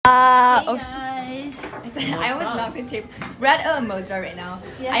Oh, guys. I almost knocked the table. We're at Mozart right now.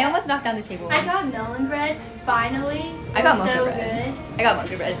 Yeah. I almost knocked down the table. I got melon bread, finally. I got It was mocha so bread. good. I got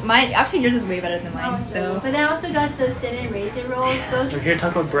mocha bread. Mine, actually, yours is way better than mine. So. But then I also got the cinnamon raisin rolls. Those. We're here to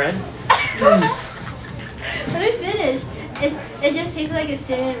talk about bread. Let me finish. It just tastes like a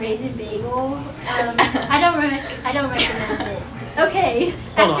cinnamon raisin bagel. I don't recommend it. Okay.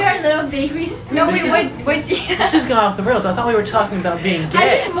 Hold After on. our little bakery. No, This wait, is- what? This has gone off the rails. I thought we were talking about being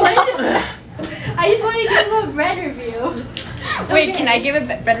gay. I just wanted to give a little bread review. Wait, Okay. can I give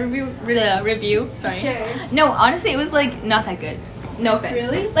a bread review? Sorry. Sure. No, honestly, it was like not that good. No offense.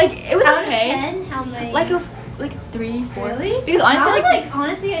 Really? Like it was Out okay. of 10, how many? Like 3, 4. Really? Because honestly, I was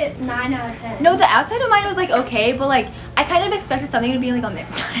honestly a 9 out of 10. no, the outside of mine was like okay, but like I kind of expected something to be like on the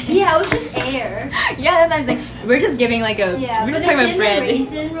inside. Yeah, it was just air. Yeah, that's what I'm saying. We're just giving like a. Yeah, we're but just the talking about cinnamon bread.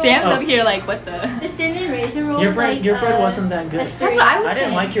 raisin roll- Sam's Oh. over here like what the. The cinnamon raisin roll Your was bread, like your bread wasn't that good. That's what I was I didn't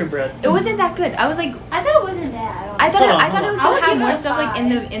saying. like your bread. It wasn't that good. I was like, I thought it wasn't bad. I thought Hold on, I thought hold it was on. I gonna would have give it more a stuff like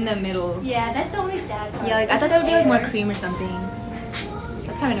 5. in the middle. Yeah, that's the only sad part. Yeah, like I It's thought there would be like just more air. cream or something.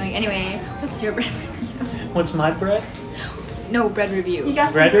 That's kind of annoying. Anyway, what's your bread review? What's my bread? No, bread review. You got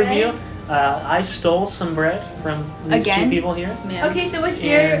some Bread bread? review. I stole some bread from these Again? two people here. Man. Okay, so what's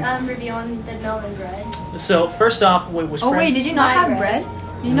your And- review on the melon bread? So first off, was Oh bread. wait, did you not My have bread?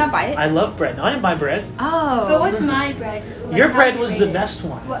 Did you not buy it? I love bread. No, I didn't buy bread. Oh. But what's my bread? Like, Your how'd bread you was rate the it? best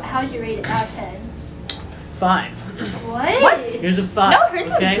one. How'd you rate it out of 10? 5. What? What? Here's a 5. No, hers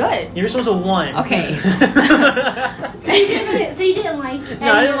was okay? good. Yours was a 1. Okay. So you didn't like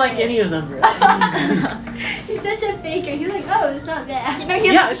No, I didn't like any of them. Really. He's such a faker. He's like, oh, it's not bad. No,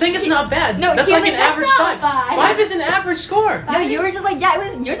 he Yeah, saying it's not bad. No, that's he was like an like, that's average not 5. 5. 5 is an average score. No, you were just like, yeah,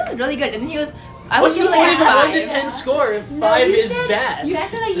 it was yours was really good, and then he was. I was What's the giving point like of a a 1 to 5. 10 score if No, 5 you is said- bad? You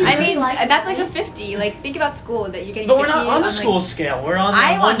acted like you I really mean, liked that's like it. a 50. Like, think about school that you're getting. But we're 50 not on the like- school scale. We're on the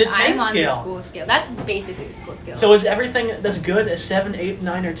I'm 1 to 10 I'm on the scale. school scale. That's basically the school scale. So is everything that's good a 7, 8,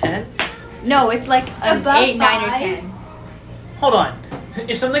 9, or 10? no, it's like an Above 8, 9, or 5? 10. Hold on.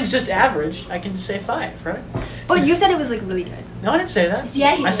 If something's just average, I can just say 5, right? But you said it was like really good. No, I didn't say that.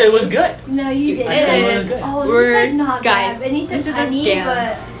 Yeah, you I said it was did. good. No, you did. I said it was good. Oh, We're- this is like not guys, bad. And he said this is a honey, scam.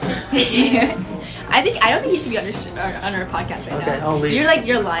 but I don't think you should be on our podcast right Okay, now. I'll leave.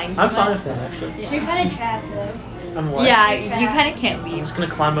 You're lying too I'm fine much. with that, actually. you're kind of trapped though. I'm what? Yeah, You're you trapped. kind of can't I'm leave. just gonna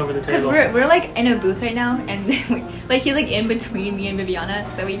climb over the Because table. we're like in a booth right now, and like he's like in between me and Viviana,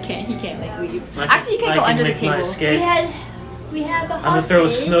 so he can't like leave. I can- Actually, you can I go under the make my table. escape. We have a I'm gonna throw a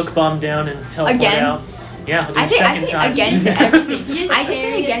hostage. smoke bomb down and teleport Again? out. Yeah, I'll do I the think second time. again to everything. You just I just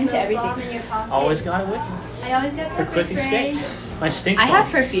carry say a again to smoke bomb everything. in your pocket. Always got it with me I always got for pepper quick spray. escapes. My stink I bomb.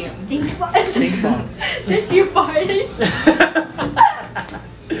 have perfume. Stink bomb. Stink bomb. Just you farting.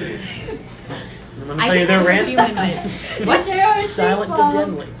 Let me I tell you, just they're have rancid. perfume in my. What's your Silent stink but bomb?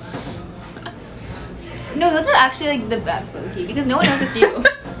 deadly. No, those are actually like the best low key because no one knows it's you.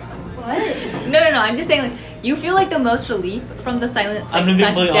 What? No. I'm just saying like you feel like the most relief from the silent I'm like, gonna be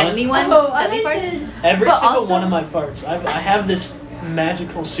slash completely deadly honest. ones, Oh, I deadly thought you parts. said- Every But single also- one of my farts, I have this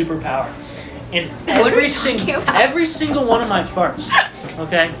magical superpower. And What are every you talking about? every single one of my farts,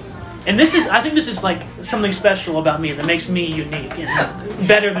 okay? And I think this is like something special about me that makes me unique and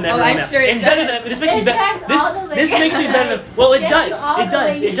better than everyone I'm else. sure it and better does. than this makes me It better. attracts all the This makes me ladies. better than well, it Gets you does. all It the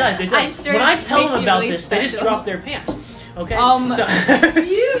does. It ladies. does. It does. I'm sure when it I tell makes them you about really this, they just special. drop their pants. Okay? So, You I'm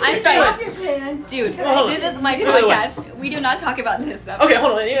just sorry. off your pants. Dude, Well, hold on. this is my Wait, wait, wait. podcast. We do not talk about this stuff. Okay,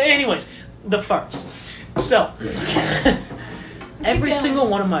 hold on. Anyways, the farts. So, every going. single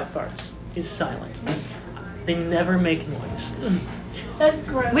one of my farts is silent. They never make noise. That's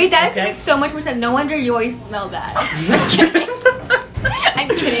gross. Wait, that actually Okay. makes so much more sense. No wonder you always smell that. I'm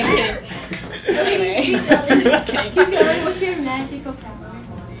kidding. Anyway. Keep going. What's your magical power?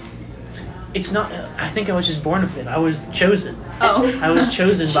 It's not. I think I was just born with it. I was chosen. Oh. I was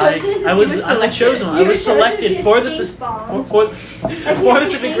chosen by. Chosen? I You was. were I'm the selected. chosen one. I You was were chosen to be selected a for the stink bomb. for Like the you're a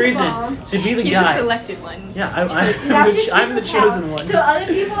specific stink reason bomb. to be the He's guy. the selected one. Yeah, That's I'm your the superpower. chosen one. So other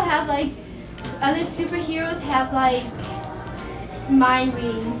people have like, other superheroes have like mind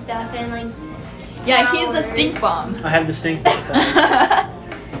reading stuff and like. Yeah, he's the powers. stink bomb. I have the stink bomb.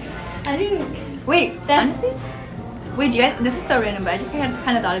 I think Wait, That's- honestly? Wait, do you guys, this is so random, but I just kind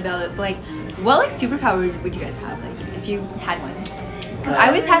of thought about it, but like, what like superpower would you guys have, like, if you had one? Because I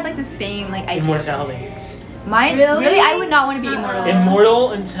always had like the same like idea. Immortality. Mine, Really? really, I would not want to be immortal.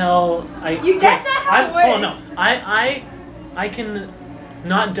 Immortal until I. That's not how it Oh no, works. I can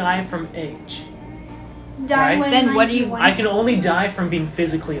not die from age. die Right. when Then like, what do you- want I can only die from being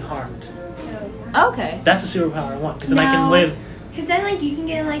physically harmed. to. Okay. That's the superpower I want because then I can No. live. Cause then like you can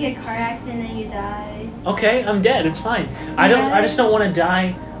get in like a car accident and you die. Okay, I'm dead. It's fine. I just don't want to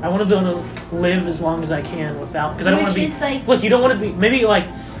die I want to be able to live as long as I can without, because I don't want to be. Like, look, you don't want to be maybe like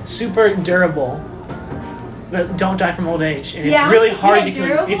super durable, but don't die from old age. And it's really hard to kill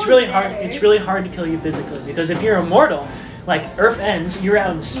you. It's really hard. It's really hard to kill you physically, because if you're immortal, like Earth ends, you're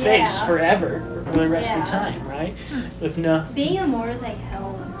out in space forever for the rest of the time, right? With no. Being immortal is like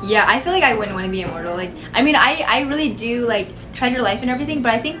hell. Yeah, I feel like I wouldn't want to be immortal. Like, I mean, I really do like treasure life and everything,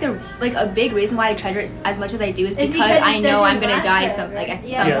 but I think the like a big reason why I treasure it as much as I do is because I know I'm gonna die at some point.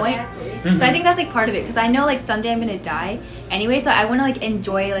 Mm-hmm. So I think that's like part of it, because I know like someday I'm gonna die anyway. So I want to like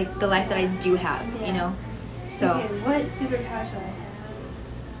enjoy like the life that I do have, you know. So. Okay, what superpower should I have?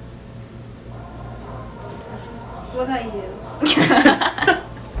 What about you?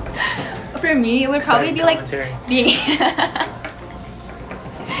 For me, it would probably be like being.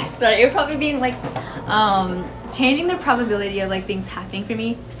 Sorry, it would probably be like changing the probability of like things happening for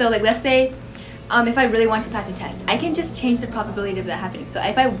me. So like, let's say if I really want to pass a test, I can just change the probability of that happening. So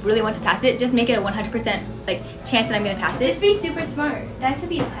if I really want to pass it, just make it a 100% like chance that I'm gonna pass it. Just be super smart. That could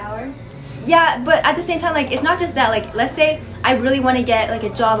be a power. Yeah, but at the same time, like, it's not just that. Like, let's say I really want to get like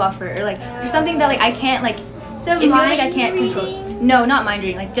a job offer, or like there's something that like I can't like. So it feels mind like I can't reading? control. No, not mind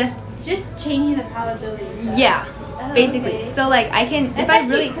reading. Like just changing the probabilities. Though. Yeah, basically. Okay. So like I can That's if I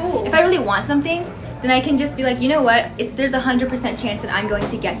really cool. if I really want something, then I can just be like, you know what? There's 100% chance that I'm going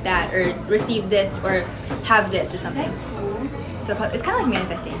to get that, or receive this, or have this, or something. That's cool. So it's kind of like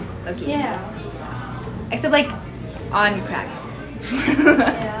manifesting, low-key. Yeah. Except like on crack.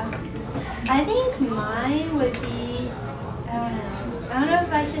 Yeah. I think mine would be, I don't know. I don't know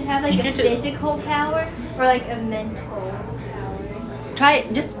if I should have like a physical power or like a mental power.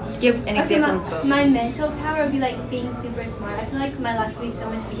 Just give an example of both. My mental power would be like being super smart. I feel like my life would be so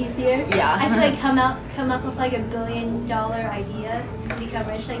much easier. Yeah. I could like come up with like $1 billion idea, become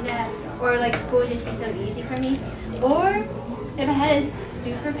rich like that, or like school would just be so easy for me. Or if I had a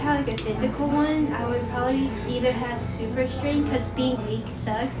superpower, like a physical one, I would probably either have super strength, because being weak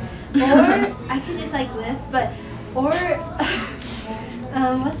sucks, or I could just like lift, or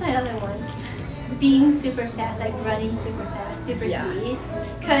what's my other one? Being super fast, like running super fast, super speed,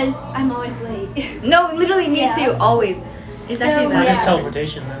 because I'm always late. No, literally me too, always. It's actually bad. Just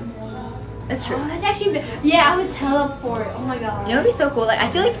teleportation then. That's true. Oh, that's actually I would teleport. Oh my god. You know, it'd be so cool. Like,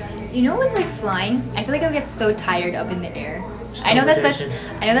 I feel like, you know, with like flying, I feel like I would get so tired up in the air. I know that's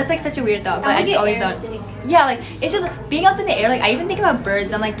like such a weird thought, but I just always thought. Yeah, like it's just being up in the air. Like I even think about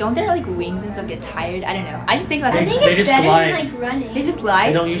birds. I'm like, don't their like wings and stuff get tired? I don't know. I just think about I that. think They it's just better glide. than like running. They just glide.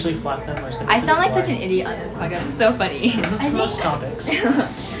 They don't usually flap that much. I sound like such an idiot on this podcast. It's so funny. That's most topics.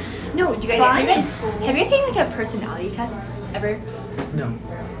 No, do you guys have you guys taken like a personality test ever? No.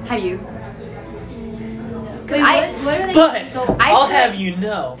 Have you? Wait, what are they? But So, I'll have you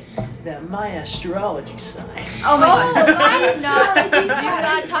know that my astrology sign. Oh my god! mine Do not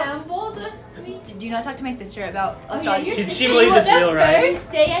resembles do not talk to my sister about astrology. She believes it's real, right? The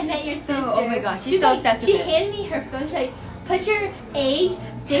first day I met your sister. Oh my gosh, she's so obsessed with She it. handed me her phone. She's like, put your age,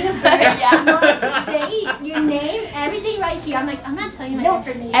 date of birth, month, date, your name, everything right here. I'm like, I'm not telling you my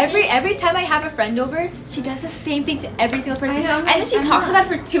information. Every time I have a friend over, she does the same thing to every single person. I know, and then she talks about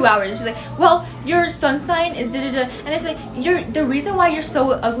it for 2 hours. She's like, well, your sun sign is da-da-da. And then she's like, the reason why you're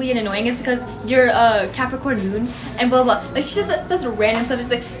so ugly and annoying is because you're a Capricorn moon and blah, blah. Like, she just says random stuff.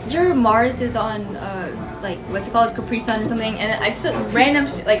 She's like, your Mars is on, like, what's it called? Capri Sun or something. And I just, random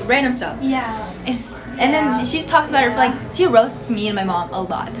stuff. Yeah. And then she talks about it for, like, she roasts me and my mom a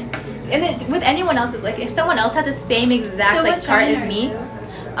lot. And then with anyone else, like, if someone else had the same exact, like, chart as me,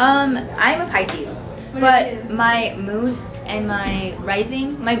 I'm a Pisces. But my moon and my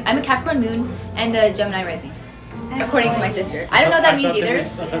rising, I'm a Capricorn moon and a Gemini rising, according to my sister. I don't know what that means either,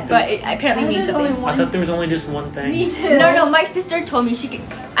 but it apparently means something. I thought there was only just one thing. Me too. No, my sister told me she could.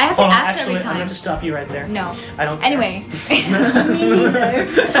 I have to ask her every I'm time. gonna have to stop you right there. No. I don't. Anyway. Me neither.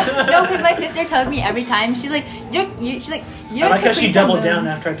 No, because my sister tells me every time. She's like, you're I like how she doubled down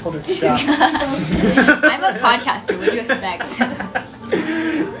after I told her to stop. I'm a podcaster. What do you expect?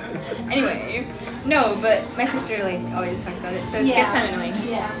 Anyway, no, but my sister like always talks about it, so it gets kind of annoying.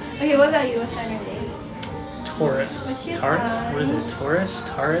 Yeah. Okay, what about you? What sign are they? Taurus. What's your Taurus? sign? What is it? Taurus?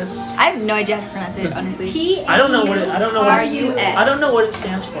 I have no idea how to pronounce it, honestly. T. I don't know what it. I don't know what R-U-S. I don't know what it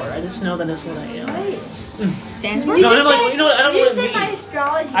stands for. I just know that it's what I am. Wait. Stands for? You No, just like, said- you know what? I don't know you what it said my means.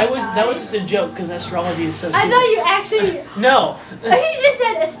 astrology That was sign. just a joke because astrology is so I stupid. thought you actually. No. He just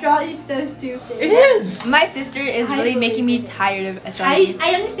said astrology is so stupid. It is. My sister is I really believe making me it. tired of astrology.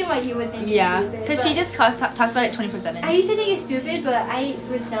 I understand why you would think Yeah, it's stupid. because she but just talks about it 24/7. I used to think it's stupid, but I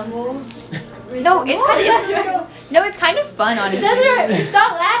resemble. No, it's kind of fun, honestly.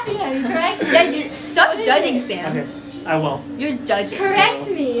 Stop laughing at me, correct? Yeah, stop judging, Sam. Okay. I will. You're judging. Correct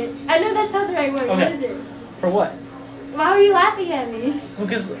me. I know that's not the right word. Okay. What is it? For what? Why were you laughing at me?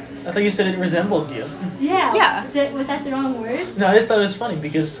 Because I thought you said it resembled you. Yeah. Yeah. Was that the wrong word? No, I just thought it was funny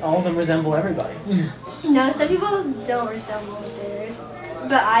because all of them resemble everybody. No, some people don't resemble theirs,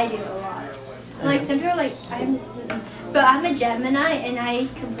 but I do a lot. Like some people are like but I'm a Gemini and I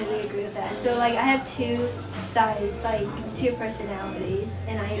completely agree with that. So like I have two sides, like two personalities,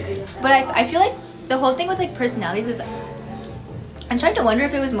 and I agree with that. But I feel like the whole thing with like personalities is, I'm trying to wonder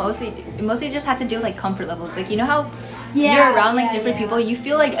if it was mostly just has to do with like comfort levels. Like, you know how you're around like different people, you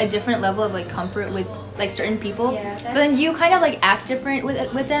feel like a different level of like comfort with like certain people. Yeah, so then you kind of like act different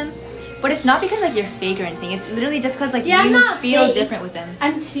with them. But it's not because like you're fake or anything. It's literally just because like you feel fake. different with them.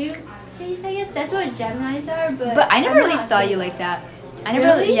 I'm two-faced, I guess. That's what Geminis are, But I never really saw you like that. I never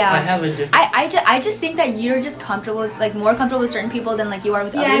really, yeah. I have a different. I just think that you're just comfortable with, like, more comfortable with certain people than like you are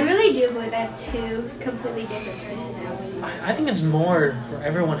with others. Yeah, I really do believe I have two completely different personalities. I think it's more.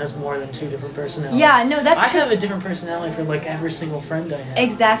 Everyone has more than two different personalities. Yeah, no, that's. I have a different personality for like every single friend I have.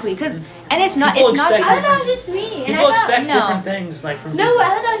 Exactly, and it's not. People It's not. I thought that was just me. People expect different things, like from. No, people. I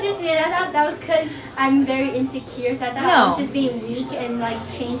thought that was just me. And I thought that was because I'm very insecure. So I thought I was just being weak and like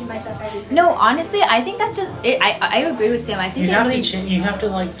changing myself every day. No, honestly, I think that's just it. I agree with Sam. I think you it have really. You have to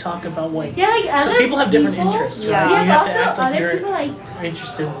like talk about what. Yeah, like other some people have different interests. Yeah. Right? Yeah, you but have also to act like other you're people like.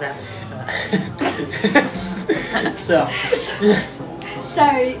 interested in that. So.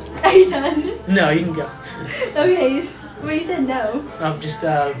 Sorry, are you done? No, you can go. Okay, well you said no. Just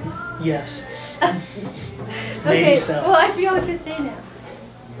yes. Maybe Okay, so. well I forgot what I was gonna say now.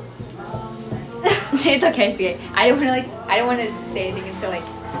 It's okay. I don't want to say anything until like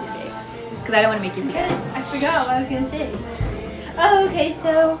you say it, because I don't want to make you forget. I forgot what I was gonna say. Oh, okay,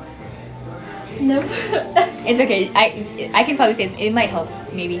 so. Nope. It's okay. I can probably say it. It might help,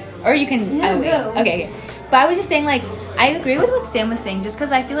 maybe, or you can. No, go. Okay. But I was just saying, like, I agree with what Sam was saying, just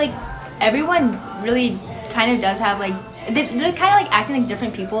because I feel like everyone really kind of does have like they're kind of like acting like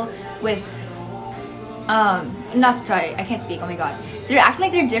different people with. Not sorry, I can't speak. Oh my god, they're acting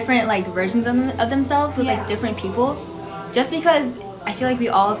like they're different like versions of themselves with like different people, just because I feel like we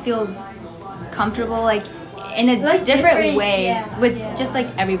all feel comfortable like in a like different way with just like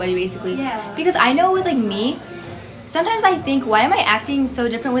everybody basically. Yeah. Because I know with like me, sometimes I think, why am I acting so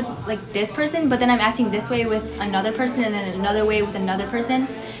different with like this person, but then I'm acting this way with another person and then another way with another person,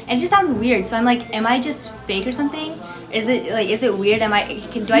 and it just sounds weird. So I'm like, am I just fake or something? Is it weird? Do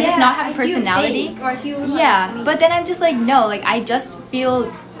I just not have a personality? But then I'm just like, no, like I just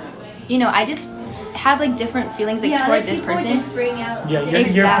feel, I just have like different feelings like toward this person. Just bring out your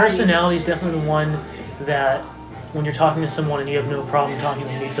personality is definitely the one that when you're talking to someone and you have no problem talking to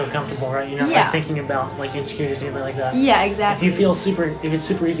them, you feel comfortable, right? You're not like thinking about like insecurities or anything like that. Yeah, exactly. If it's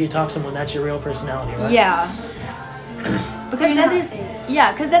super easy to talk to someone, that's your real personality, right? Yeah. Because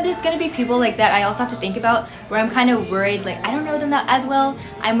then there's gonna be people like that I also have to think about, where I'm kind of worried, like I don't know them that as well.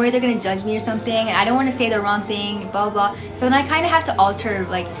 I'm worried they're gonna judge me or something, and I don't want to say the wrong thing, blah blah. So then I kind of have to alter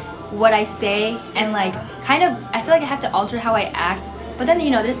like what I say, and like kind of I feel like I have to alter how I act. But then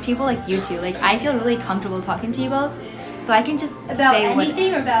there's people like you two. Like I feel really comfortable talking to you both, so I can just about say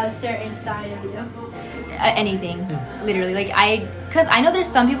anything or about a certain side of you. Anything, literally. Like because I know there's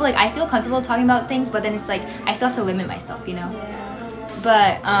some people like I feel comfortable talking about things, but then it's like I still have to limit myself, Yeah.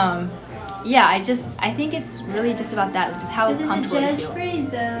 But I think it's really just about that, just how comfortable you feel. This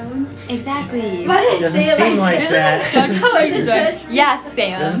is a judge-free zone. Exactly. Why did It doesn't seem like that. Judge-free zone. Yes,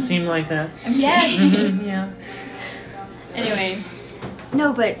 Sam. Doesn't seem like that. Yes. Yeah. Anyway.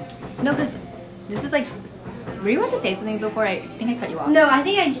 No, because this is like. Were you about to say something before? I think I cut you off. No, I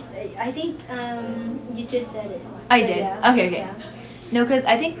think you just said it. I did. Yeah. Okay. Yeah. No, because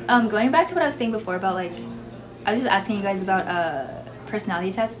I think going back to what I was saying before about like, I was just asking you guys about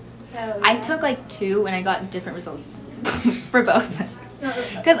personality tests. Oh, yeah. I took like 2 and I got different results for both.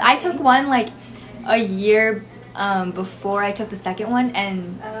 Because I took one like a year before I took the second one,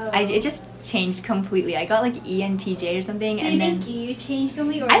 and it just changed completely. I got like ENTJ or something. So and you then think you changed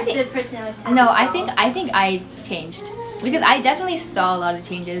completely, or I think, the personality test? No, I think I changed, because I definitely saw a lot of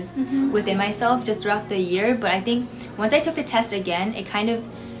changes within myself just throughout the year. But I think once I took the test again, it kind of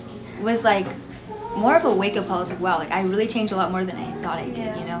was like more of a wake up call. I was like, wow, like I really changed a lot more than I thought I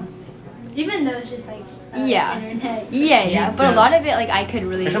did. Even though it's just like internet. Yeah. But a lot of it, like I could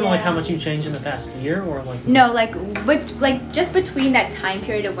really. You're talking about like how much you changed in the past year, or like? No, like just between that time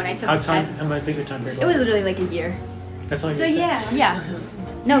period of when I took the test. How much bigger time period? It was literally like a year. That's all you said. Yeah.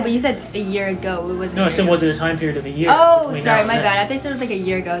 No, but you said a year ago. It wasn't. No, I said was it a time period of a year? Oh, sorry, my bad. I thought you said it was like a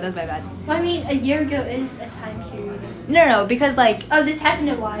year ago. That's my bad. Well, I mean, a year ago is a time period. No, because like. Oh, this happened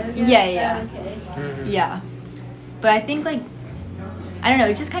a while ago. Yeah. Oh, okay. Mm-hmm. Yeah. But I think like I don't know.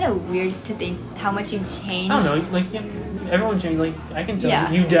 It's just kind of weird to think how much you've changed. I don't know. Like everyone changed. Like I can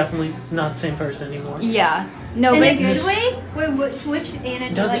tell you definitely not the same person anymore. Yeah. No, in but a good way. Wait, which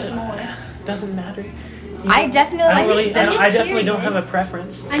Anna do you like more? Doesn't matter. I definitely I definitely don't have a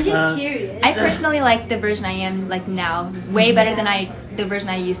preference. I'm just curious. I personally like the version I am like now way better than the version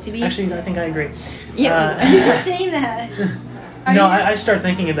I used to be. Actually, I think I agree. Yeah. You're just saying that. I start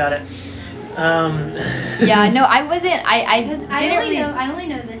thinking about it. Yeah, no, I wasn't. I didn't really know. I only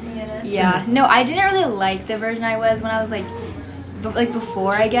know this, Anna. Yeah, no, I didn't really like the version I was when I was like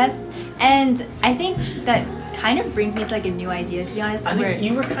before, I guess. And I think that kind of brings me to like a new idea, to be honest. I think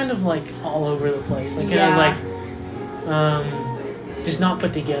you were kind of like all over the place, like kind of like just not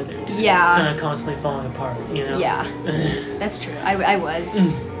put together, just kind of constantly falling apart, you know? Yeah, that's true. I was.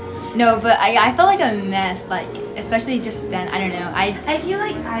 No, but I felt like a mess, like especially just then. I don't know. I feel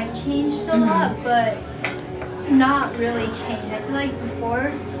like I've changed a lot, but not really changed. I feel like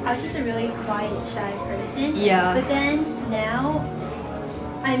before I was just a really quiet, shy person. Yeah. But then now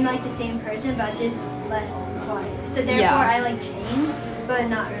I'm like the same person, but just less quiet. So therefore, I like change, but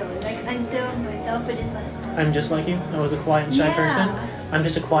not really. Like I'm still myself, but just less quiet. I'm just like you. I was a quiet and shy person. I'm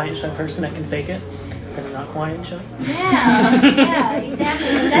just a quiet and shy person that can fake it, but I'm not quiet and shy. Yeah, exactly.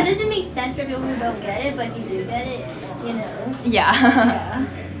 That doesn't make sense for people who don't get it, but if you do get it, you know. Yeah.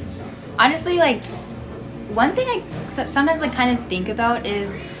 Honestly, like one thing I sometimes like kind of think about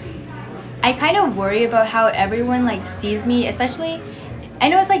is I kind of worry about how everyone like sees me, especially. I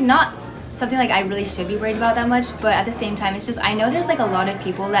know it's like not something like I really should be worried about that much, but at the same time, it's just I know there's like a lot of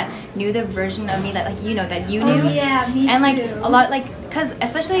people that knew the version of me that like that you knew. Oh yeah, me too. And like a lot like because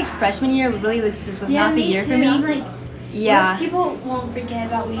especially like freshman year really was not the year for me. I'm like, people won't forget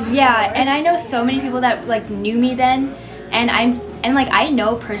about me. Before. Yeah, and I know so many people that like knew me then, and I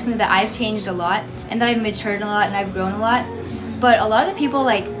know personally that I've changed a lot and that I've matured a lot and I've grown a lot. But a lot of the people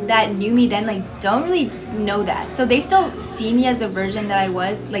like that knew me then like don't really know that, so they still see me as the version that I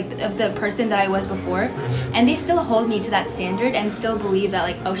was, like of the person that I was before, and they still hold me to that standard and still believe that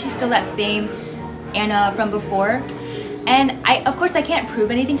like, oh, she's still that same Anna from before. And of course I can't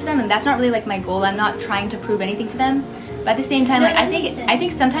prove anything to them, and that's not really like my goal. I'm not trying to prove anything to them, but at the same time, like I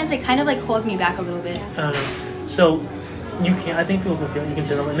think sometimes it kind of like holds me back a little bit. So you can. I think people can feel. You can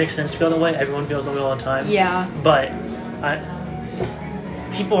feel that. It makes sense to feel that way. Everyone feels that way all the time. Yeah. But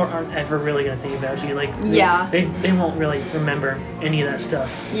people aren't ever really going to think about you. Like, they won't really remember any of that stuff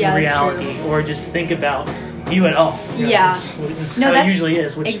in reality, or just think about you at all. You know, this is how it usually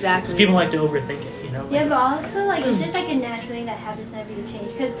is, which people like to overthink it, you know? Yeah, but also, like, it's just, like, a natural thing that happens whenever you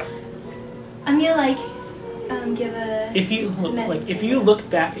change, because I'm going to, like, give a... If you look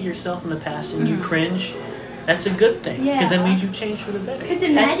back at yourself in the past and you cringe, that's a good thing, because that means you changed for the better. Because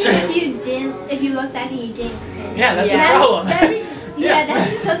imagine if you look back and you didn't cringe. Yeah, that's a problem. That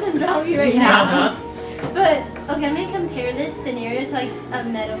means something's wrong with you right now. But okay, I'm gonna compare this scenario to like a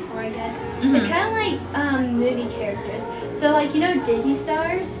metaphor, I guess. It's kind of like movie characters. So like Disney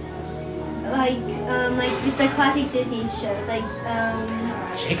stars, like the classic Disney shows, like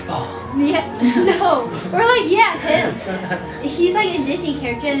Jake Paul. Yeah, no, or like him. He's like a Disney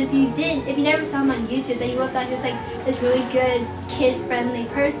character, and if you never saw him on YouTube, then you would have thought he was like this really good kid-friendly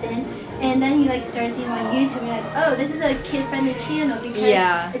person. And then you like start seeing him on YouTube, and you're like, oh, this is a kid-friendly channel because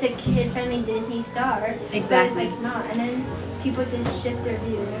it's a kid-friendly Disney star. Exactly. But it's like not, and then people just shift their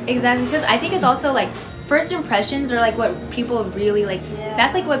views. Exactly, because I think it's also like first impressions are like what people really like.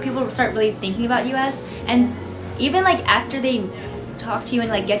 That's like what people start really thinking about you as, and even like after they talk to you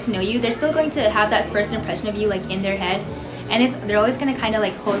and like get to know you, they're still going to have that first impression of you like in their head, and they're always going to kind of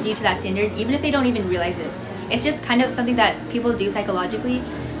like hold you to that standard, even if they don't even realize it. It's just kind of something that people do psychologically.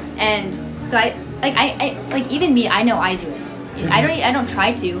 And so I like even me, I know I do it. I don't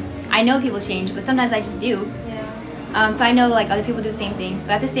try to. I know people change, but sometimes I just do. Yeah. So I know like other people do the same thing,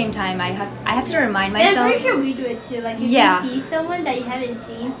 but at the same time, I have to remind myself. And I'm pretty sure we do it too. Like if you see someone that you haven't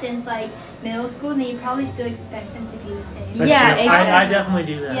seen since like middle school, then you probably still expect them to be the same. That's exactly. I definitely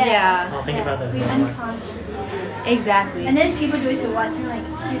do that. Yeah. I'll think about that. We unconsciously. Exactly. And then people do it to us, and we're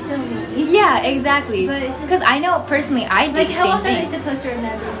like, you're so mean. Yeah, exactly. Because I know personally, I do the same thing. Like, how else are they supposed to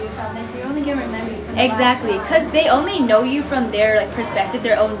remember you from? Like, you're only gonna remember you from the exactly, because they only know you from their like perspective,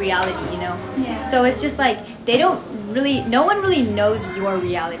 their own reality, Yeah. So it's just like no one really knows your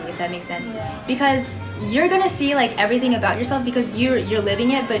reality, if that makes sense. Yeah. Because you're gonna see like everything about yourself because you're living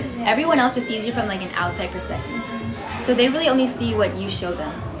it, but everyone else just sees you from like an outside perspective. So they really only see what you show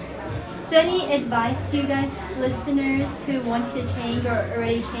them. So any advice to you guys, listeners, who want to change or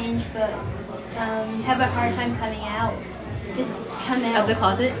already changed but have a hard time coming out? Just come out. Of the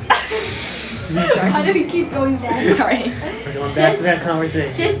closet? Why do we keep going back? Sorry. We're going back to that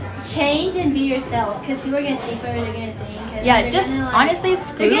conversation. Just change and be yourself, because people are gonna think whatever they're gonna think. Yeah, just honestly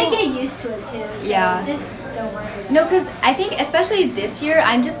screw. They're gonna get used to it too. So just don't worry. No, because I think especially this year,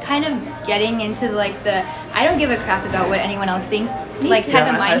 I'm just kind of getting into like the I don't give a crap about what anyone else thinks type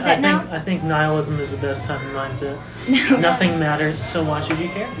of mindset now. I think nihilism is the best type of mindset. No. Nothing matters, so why should you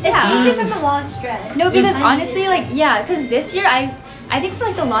care? It's easy from a lot of stress. No, because honestly, because this year I think for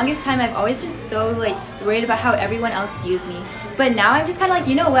like the longest time I've always been so like worried about how everyone else views me. But now I'm just kind of like,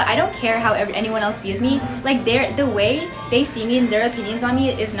 you know what? I don't care how anyone else views me. Like the way they see me and their opinions on me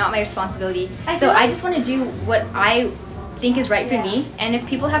is not my responsibility. So I just want to do what I think is right for me. And if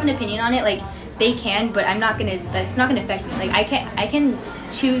people have an opinion on it, like they can, but that's not gonna affect me. Like I can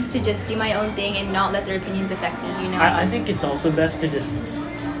choose to just do my own thing and not let their opinions affect me. You know. I think it's also best to just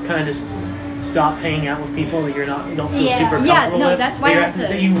kind of just stop hanging out with people that you don't feel super comfortable with. Yeah, no, that's why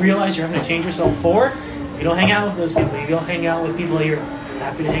that you realize you're having to change yourself for. You don't hang out with those people. You don't hang out with people that you're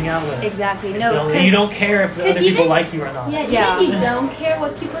happy to hang out with. Exactly. And so you don't care if other people like you or not. Yeah, even if you don't care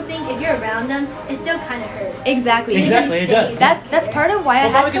what people think, if you're around them, it still kind of hurts. Exactly. It does. That's part of why I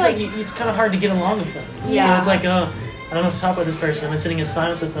had to like. It's kind of hard to get along with them. Yeah. So it's like, I don't know what to talk about this person. I'm sitting in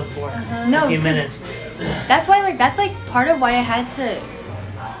silence with them for a few minutes. That's why that's part of why I had to.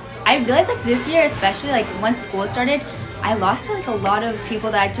 I realized this year, especially once school started, I lost to a lot of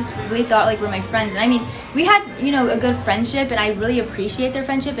people that I just really thought were my friends. And I mean, we had a good friendship, and I really appreciate their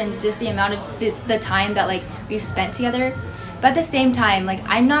friendship and just the amount of the time that we've spent together. But at the same time,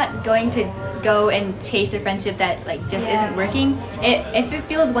 I'm not going to go and chase a friendship that just isn't working. If it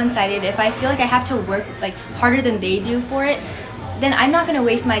feels one-sided, if I feel like I have to work harder than they do for it, then I'm not going to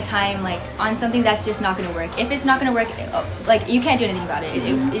waste my time on something that's just not going to work. If it's not going to work, you can't do anything about it.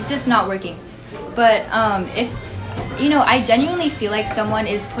 It's just not working. But if I genuinely feel like someone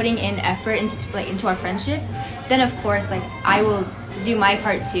is putting in effort into our friendship, then of course I will do my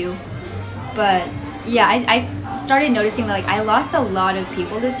part too. But yeah, I started noticing that I lost a lot of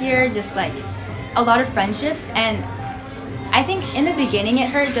people this year, just a lot of friendships. And I think in the beginning it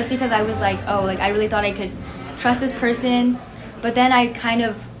hurt just because I was I really thought I could trust this person. But then I kind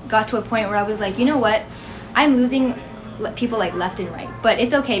of got to a point where I was like, you know what, I'm losing people left and right, but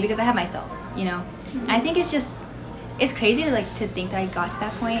it's okay because I have myself, And I think it's crazy to think that I got to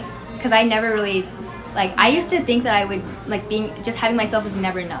that point, because I never really I used to think that I would just having myself was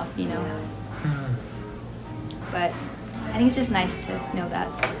never enough, But I think it's just nice to know that.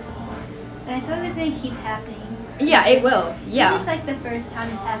 And I feel like it's gonna keep happening. Yeah, it will. Yeah. It's just the first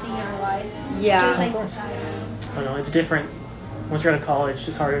time it's happening in our life. Yeah. It's surprising. I know, it's different. Once you're out of college,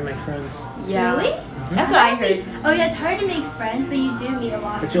 it's harder to make friends. Yeah. Really? Mm-hmm. That's what I heard. Oh yeah, it's hard to make friends, but you do meet a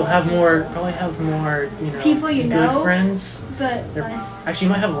lot. But you'll probably have more, people good friends. But less. Actually,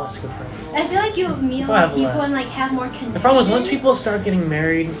 you might have less good friends. I feel like you'll meet a lot of people and have more connections. The problem is once people start getting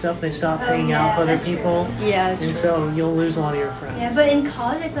married and stuff, they stop hanging out with other people. True. Yeah, that's true. So you'll lose a lot of your friends. Yeah, but in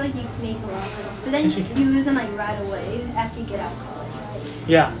college, I feel like you make a lot of friends. But then you lose them right away after you get out of college, right?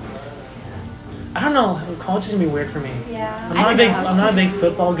 Yeah. I don't know. College is gonna be weird for me. Yeah. I'm not a big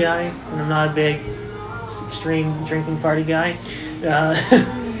football guy, and I'm not a big extreme drinking party guy.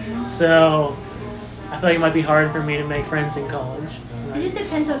 So I feel like it might be hard for me to make friends in college. It just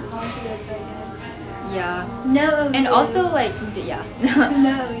depends what college you go to, I guess. Yeah. No. And also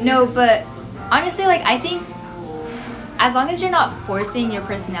yeah. No, but honestly, I think as long as you're not forcing your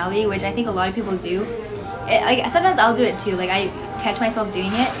personality, which I think a lot of people do, sometimes I'll do it too. I catch myself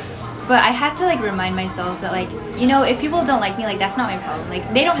doing it. But I have to remind myself that if people don't like me, that's not my problem.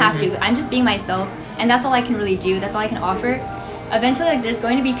 They don't have to. I'm just being myself, and that's all I can really do. That's all I can offer. Eventually, there's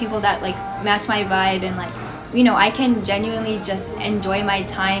going to be people that match my vibe, and I can genuinely just enjoy my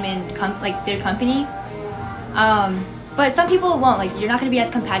time and their company. But some people won't. You're not going to be as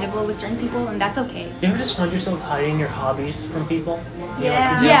compatible with certain people, and that's okay. Do you ever just find yourself hiding your hobbies from people?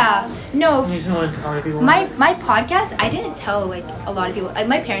 Yeah. Yeah. No. You just don't want to tell other people. My podcast, I didn't tell a lot of people.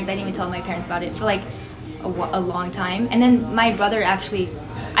 My parents, I didn't even tell my parents about it for a long time. And then my brother actually,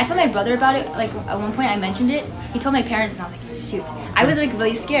 I told my brother about it. At one point, I mentioned it. He told my parents, and I was like, shoot. I was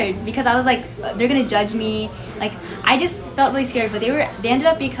really scared because I was they're gonna judge me. I just felt really scared. But they ended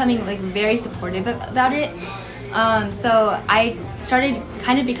up becoming very supportive about it. So I started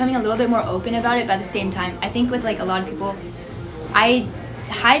kind of becoming a little bit more open about it, but at the same time, I think with a lot of people, I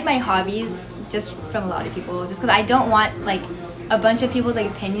hide my hobbies just from a lot of people, just because I don't want a bunch of people's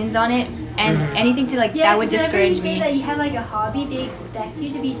opinions on it and anything to that would discourage me. Yeah, that you have a hobby, they expect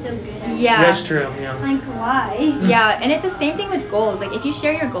you to be so good at it. Yeah, that's true. Yeah. Why? Yeah, and it's the same thing with goals. If you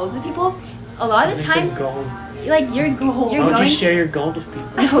share your goals with people, a lot of the times. Gold. like you're Gold. you're Why don't going you share your gold with people?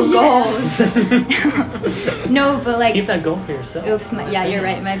 no goals. No, but like Keep that goal for yourself. oops, yeah, you're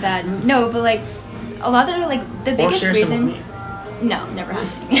right. My bad. No, but like a lot of like the Or biggest share some with reason. me. No, never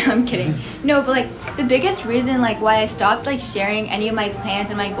happening. I'm kidding. No, but like the biggest reason like why I stopped like sharing any of my plans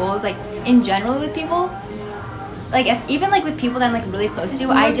and my goals like in general with people, like as even like with people that I'm like really close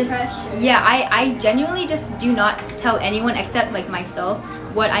to, I just I genuinely just do not tell anyone except like myself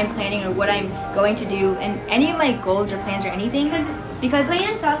what I'm planning or what I'm going to do and any of my goals or plans or anything because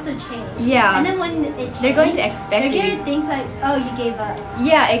plans also change. Yeah. And then when it changes, they're going to expect they're going to think like, oh, you gave up.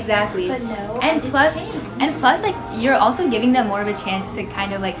 Yeah, exactly. But no, and I plus like you're also giving them more of a chance to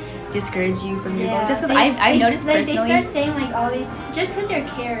kind of like discourage you from your goal. Just because I've noticed like, personally. They start saying like all these just because they're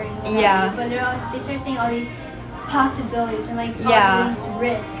caring. Yeah. But they start saying all these possibilities and like Yeah. all these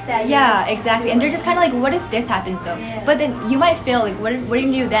risks that Yeah, exactly. And they're just kind of like, what if this happens though? Yeah. But then you might fail. Like, what do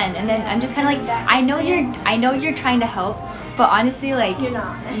you do then? And then I'm just kind of like, I know you're trying to help, but honestly, like, you're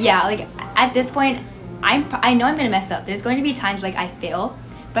not. Yeah, like at this point, I know I'm gonna mess up. There's going to be times like I fail,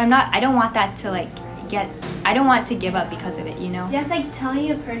 but I'm not. I don't want that to like I don't want to give up because of it. You know? That's like telling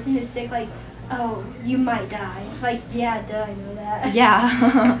a person who's sick like, oh, you might die. Like, yeah, duh, I know that.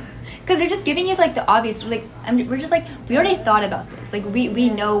 Yeah. Because they're just giving you like the obvious, like we're just like we already thought about this, like we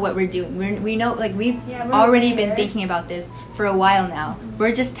know what we're doing, we know like we've already been thinking about this for a while now.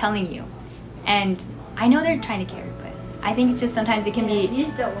 We're just telling you, and I know they're trying to care, but I think it's just sometimes it can You be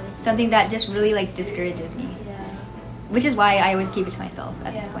just don't want to. something that just really like discourages me, Yeah. which is why I always keep it to myself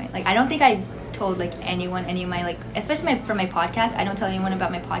at this point. Like I don't think I told like anyone any of my like especially for my podcast. I don't tell anyone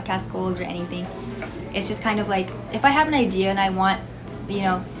about my podcast goals or anything. It's just kind of like if I have an idea and I want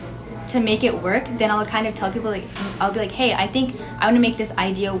to make it work, then I'll kind of tell people like I'll be like, hey, I think I want to make this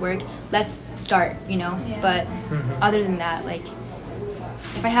idea work, let's start, Yeah. But other than that, like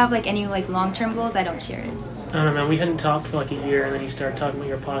if I have like any like long-term goals, I don't share it. I don't know, we hadn't talked for like a year and then you started talking about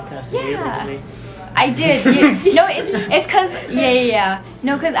your podcast immediately to me. I did. No, it's cause yeah.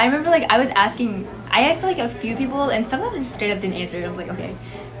 No, cause I remember like I asked like a few people and some of them just straight up didn't answer. I was like, okay,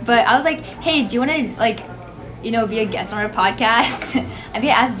 but I was like, hey, do you want to like be a guest on our podcast? I think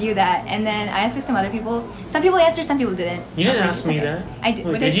I asked you that, and then I asked like some other people. Some people answered, some people didn't. You didn't like, ask me that. I did.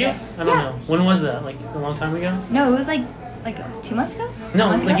 Wait, What did you? say? I don't know. When was that? Like a long time ago? No, it was like 2 months ago. No, A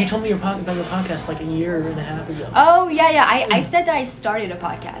month like ago? you told me about your podcast like a year and a half ago. Oh yeah. I said that I started a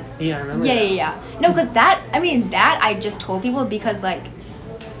podcast. Yeah, I remember. Yeah. No, because that I just told people because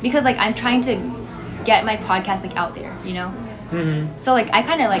I'm trying to get my podcast like out there, Mm-hmm. So like I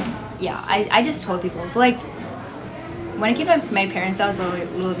kind of like I just told people, but like when I came to my parents, I was a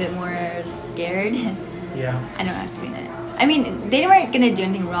little bit more scared. Yeah. I don't know how to explain it. I mean, they weren't gonna do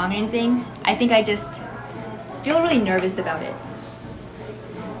anything wrong or anything. I think I just feel really nervous about it.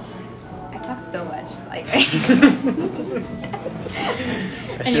 I talk so much, like.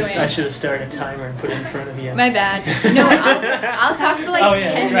 I should have started a timer and put it in front of you. My bad. No, I'll talk for like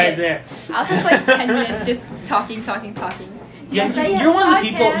 10 minutes. Right there. I'll talk for like 10 minutes just talking. Yeah, you're one of the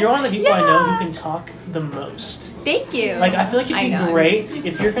people. You're one of the people I know who can talk the most. Thank you. Like I feel like you'd be great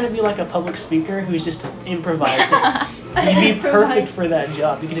if you're gonna be like a public speaker who's just improvising. You'd be perfect for that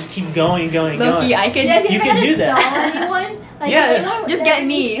job. You can just keep going. Loki, I could. Yeah, you can do that. Stall anyone? Like, Yeah. Just get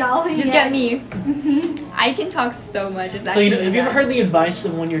me. Just get me. Mm-hmm. I can talk so much. It's So actually have you ever heard the advice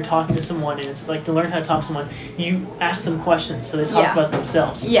of when you're talking to someone and it's like to learn how to talk to someone, you ask them questions so they talk about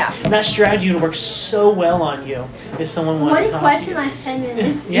themselves. Yeah. And that strategy would work so well on you if someone wanted to talk question to you. lasts 10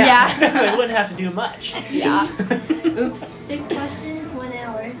 minutes. Yeah. They wouldn't have to do much. Yeah. Oops. 6 questions, 1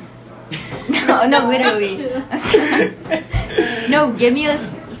 hour. No, literally. No, give me a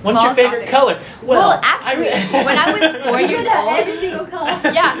small What's your favorite topic. color? Well, actually, when I was 4 years old, Every single color.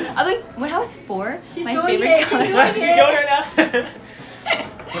 yeah, I was like when I was 4, She's my doing favorite it. color. She's Why is she going right now?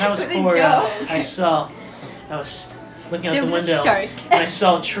 When I was With a 4, joke. I was looking out There the was a window shark. and I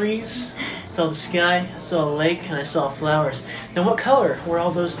saw trees, saw the sky, I saw a lake, and I saw flowers. Now, what color were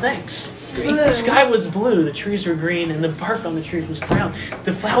all those things? Blue. The sky was blue, the trees were green, and the bark on the trees was brown.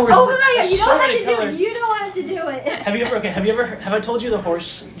 The flowers Oh were my god, you so don't have many to do colors. it. You don't have to do it. Have I told you the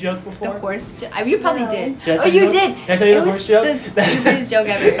horse joke before? The horse joke. You probably No. did. Did I Oh, tell you the- did. Did I tell you It the was horse joke? the stupidest joke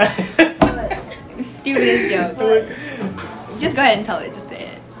ever. Stupidest joke. Just go ahead and tell it. Just say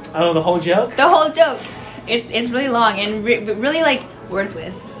it. Oh, the whole joke? The whole joke. It's really long and really like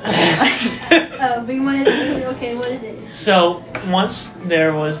worthless. Oh, but you want to... Okay, what is it? So, once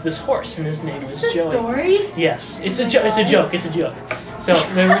there was this horse, and his name was Is this a Joey. story? Yes, it's a joke. It's a joke. So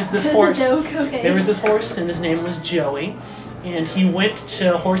there was this It's a horse. joke, okay. There was this horse, and his name was Joey, and he went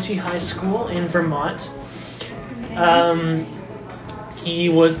to Horsey High School in Vermont. He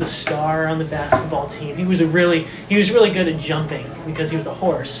was the star on the basketball team. He was really good at jumping because he was a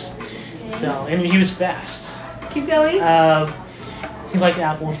horse. So, and he was fast. Keep going. He liked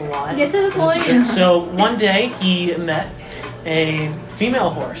apples a lot. Get to the point. So one day he met a female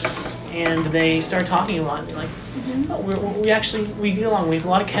horse, and they started talking a lot. Like, oh, we get along. We have a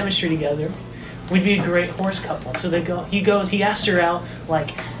lot of chemistry together. We'd be a great horse couple. So he asks her out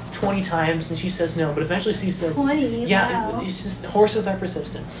like 20 times, and she says no. But eventually she says 20. yeah. Wow. It's just, horses are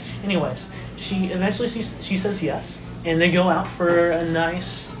persistent. Anyways, she says yes, and they go out for a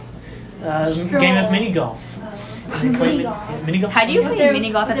nice game of mini golf. Mini golf. Mini golf. How do you play mini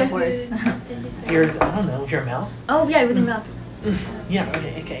golf as a horse? I don't know, with your mouth. Oh yeah, with your mouth. Yeah,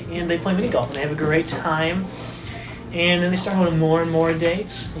 okay. And they play mini golf, and they have a great time. And then they start having more and more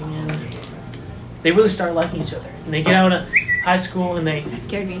dates, and they really start liking each other. And they get out of high school, and That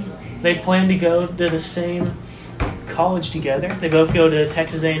scared me. they plan to go to the same college together. They both go to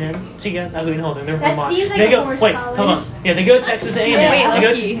Texas A&M together. I mean, hold on, they're from That seems like they a go, horse wait, college. hold on. Yeah, they go to Texas A&M.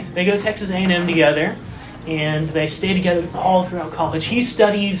 Wait, they go to Texas A&M together, and they stay together all throughout college. He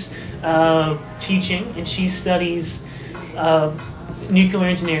studies teaching, and she studies nuclear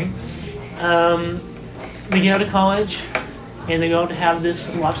engineering. They get out of college, and they go out to have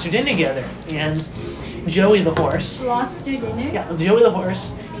this lobster dinner together. And Joey the horse. Lobster dinner? Yeah, Joey the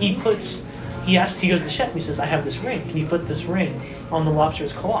horse. He goes to the chef. He says, "I have this ring. Can you put this ring on the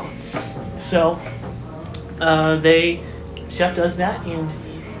lobster's claw?" So chef does that, and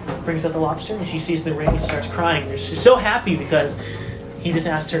brings out the lobster, and she sees the ring and starts crying. She's so happy because he just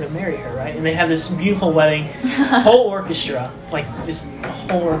asked her to marry her, right? And they have this beautiful wedding, whole orchestra, like just a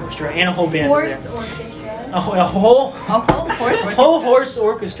whole orchestra and a whole band is there. Orchestra. A whole horse orchestra. whole horse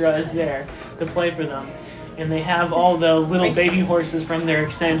orchestra is there to play for them. And they have all the little baby horses from their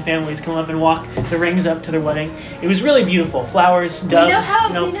extended families come up and walk the rings up to their wedding. It was really beautiful. Flowers, doves, We know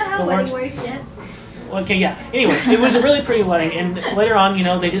how the wedding works. works, yes? Okay, yeah. Anyways, it was a really pretty wedding, and later on,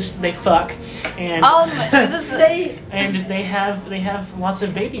 they fuck, and and they have lots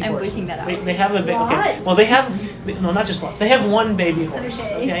of baby I'm horses. bleeping that out. They have a okay. Lots? Well, they have not just lots. They have one baby horse.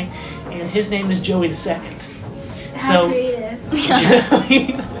 Okay, and his name is Joey II. How creative.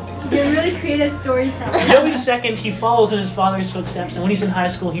 Joey, You're a really creative storyteller. Joey II, he follows in his father's footsteps, and when he's in high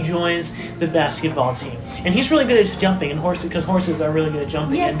school, he joins the basketball team. And he's really good at jumping, and because horses are really good at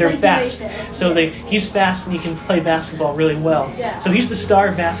jumping, Yes, and they're like you fast. said. So he's fast, and he can play basketball really well. Yeah. So he's the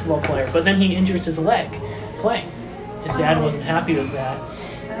star basketball player, but then he injures his leg playing. His dad wasn't happy with that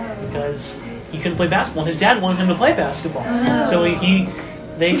because he couldn't play basketball. His dad wanted him to play basketball. no. So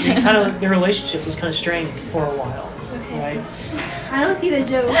their relationship was kind of strained for a while, right? I don't see the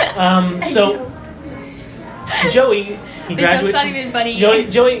joke. So Joey, he The joke's graduates. not even funny.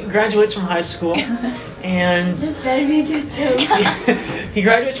 Joey graduates from high school, and This better be a good joke. he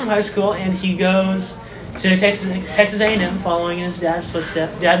graduates from high school, and he goes to Texas A&M, following in his dad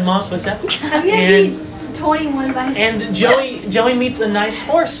and mom's footsteps. I'm gonna be 21 by And Joey meets a nice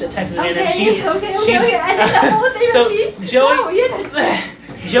horse at Texas A&M. Okay, She's okay. I know the whole thing so repeats. Joey, No, yes.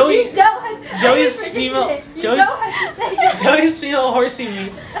 Joey, You don't have, Joey's I predicted female. it. You Joey's, don't have to say it. Joey's female horse he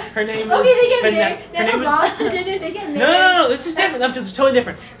meets. Her name is. Okay, they get Vanessa. married. Her They have name a is. lobster dinner. They get married. No, this is different. It's totally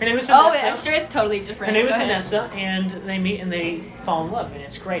different. Her name is Oh, Vanessa. I'm sure it's totally different. Her name is Go ahead. Vanessa, and they meet and they fall in love, and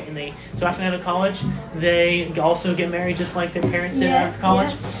it's great. And so after they go to college, they also get married just like their parents did Yeah, after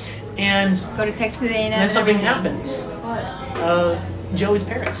college. And Go to Texas A&M. then something everything. happens. What? Joey's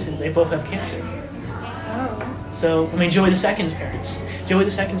parents, they both have cancer. Oh. So, Joey the Second's parents. Joey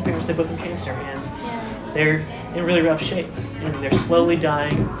the Second's parents, they both have cancer, and Yeah. they're in really rough shape, and they're slowly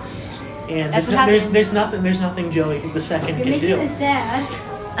dying. And That's what there's happens. nothing Joey the Second You're can making do. this sad.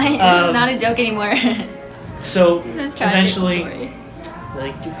 It's not a joke anymore. So This is tragic eventually, story.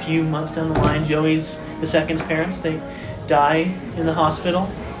 like a few months down the line, Joey's the Second's parents, they die in the hospital,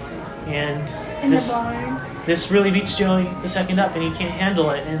 and In the barn. this really beats Joey the Second up, and he can't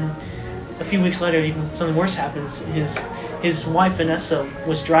handle it. And a few weeks later, even something worse happens. His wife Vanessa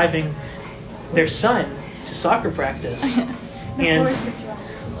was driving their son to soccer practice, and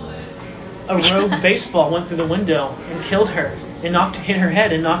a rogue baseball went through the window and killed her, and hit her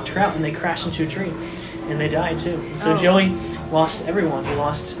head and knocked her out, and they crashed into a tree, and they died too. And so Joey lost everyone. He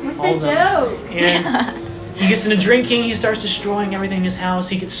lost What's all the of them. joke? And he gets into drinking. He starts destroying everything in his house.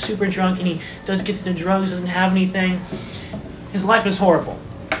 He gets super drunk, and he gets into drugs. Doesn't have anything. His life is horrible.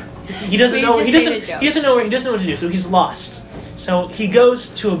 He doesn't Please know. just He say doesn't. the joke. He doesn't know where. He doesn't know what to do. So he's lost. So he goes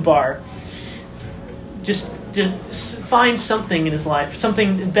to a bar, just to find something in his life,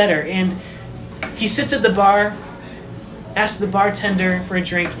 something better. And he sits at the bar, asks the bartender for a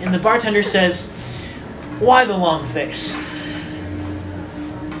drink, and the bartender says, "Why the long face?"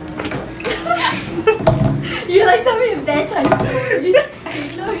 You're like telling me a bedtime story.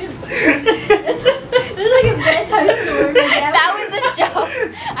 It's like a bedtime story. That was a joke.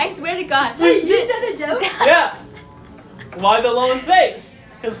 I swear to God. Wait, you said a joke? Yeah. Why the long face?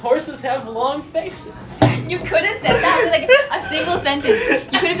 Because horses have long faces. You could have said that with like a single sentence.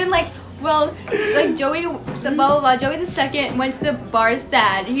 You could have been like, well, like Joey, blah blah blah. Joey the second went to the bar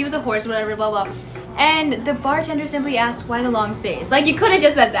sad. He was a horse, whatever, blah blah. And the bartender simply asked, "Why the long face?" Like you could have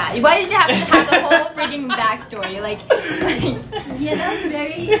just said that. Why did you have to have the whole freaking backstory? Like yeah,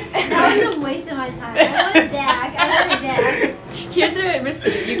 that was a waste of my time. I want it back. Here's the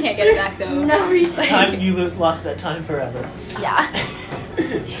receipt. You can't get it back though. No return. Time you lost that time forever. Yeah.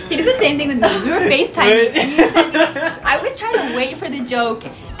 He did the same thing with me. We were FaceTiming and you sent me. I was trying to wait for the joke,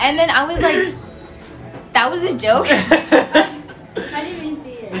 and then I was like, "That was a joke." I didn't even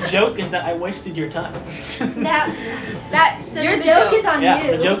see it. The joke is that I wasted your time. So the the joke is on Yeah,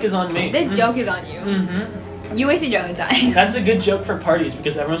 you. the joke is on me. The joke is on you. Mm-hmm. You wasted your own time. That's a good joke for parties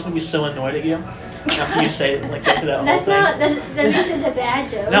because everyone's gonna be so annoyed at you after you say it, like go through that whole That's thing. not. That means it's a bad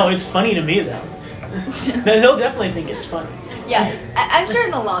joke. No, it's funny to me though. They'll definitely think it's funny. Yeah, I'm sure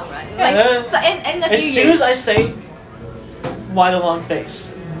in the long run. Like, in a few As soon years. as I say, "Why the long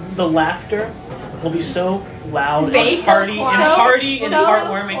face?" the laughter will be so loud Fake, and hearty and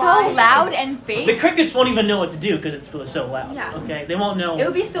heartwarming. So loud and fake. The crickets won't even know what to do because it's so loud. Yeah. Okay, they won't know. It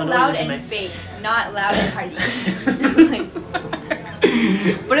would be so what loud noises to and make. fake, not loud and hearty.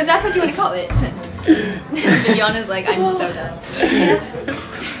 But if that's what you want to call it, Viviana's like, I'm so done.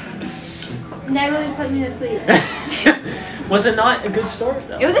 That really put me to sleep. Was it not a good story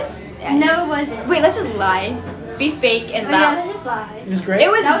though? It was a. No, it wasn't. Wait, let's just lie. Be fake and Oh, yeah, loud. let's just lie. It was great. It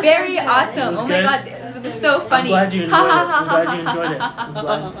was That was very so good. awesome. It was Oh good. my god, this is so I'm funny. glad you enjoyed it. I'm glad you enjoyed it. I'm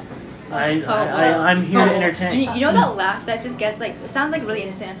glad. I'm here to entertain. You know that laugh that just gets like, it sounds like really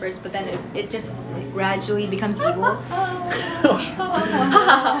innocent at first, but then it just gradually becomes evil.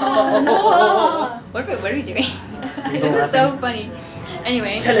 What are we doing? This is so funny.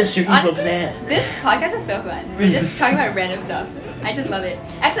 Anyway, Tell us your evil honestly, plan. This podcast is so fun. We're just talking about random stuff. I just love it.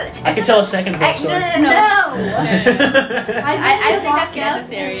 I can tell a second horror story. No. No. I I don't think that's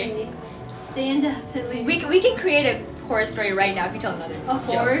necessary. Stand up and leave. We can create a horror story right now if you tell another A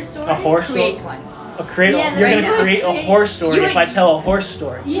horror joke. story? A horror story? Create one. Yeah, You're right going now. to create a horror story You if I tell a horse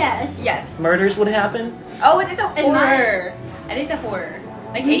story. Yes. Yes. Murders would happen. Oh, it's a And horror. It is a horror.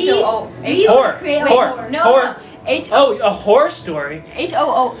 Like We- HOO. we Horror. create a Horror. horror. No. Horror. HO. Oh, a horror story.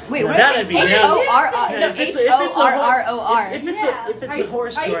 HOO. Wait, what That'd is be it? good. HORR. No, If it's a HORROR. If it's Yeah. a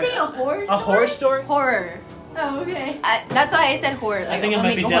horror story. Are you saying a horror story? A horror story? Horror. Oh, okay. That's why I said horror. Like, think I I'll might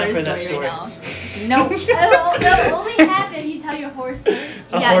make be a down horror for that story right story. now. No. It'll only happen if you tell your horror story.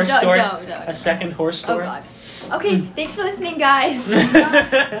 A Yeah, horror don't- story? don't. A second horror Oh story? god. Okay, thanks for listening, guys.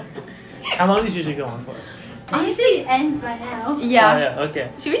 How long does it usually go on for? It usually ends by now. Yeah. Oh, yeah, okay.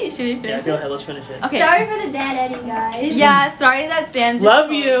 Should we Yeah, finish go it? ahead, let's finish it. Okay. Sorry for the bad ending, guys. Yeah, sorry that Sam just Love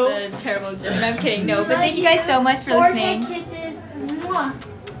told you. the terrible joke. No, I'm kidding. No, but Love thank you guys so much for Forehead listening. kisses. Mwah.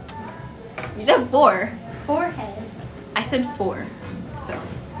 You said 4. Forehead. I said 4. So.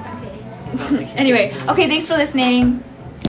 Okay. Anyway, okay, thanks for listening.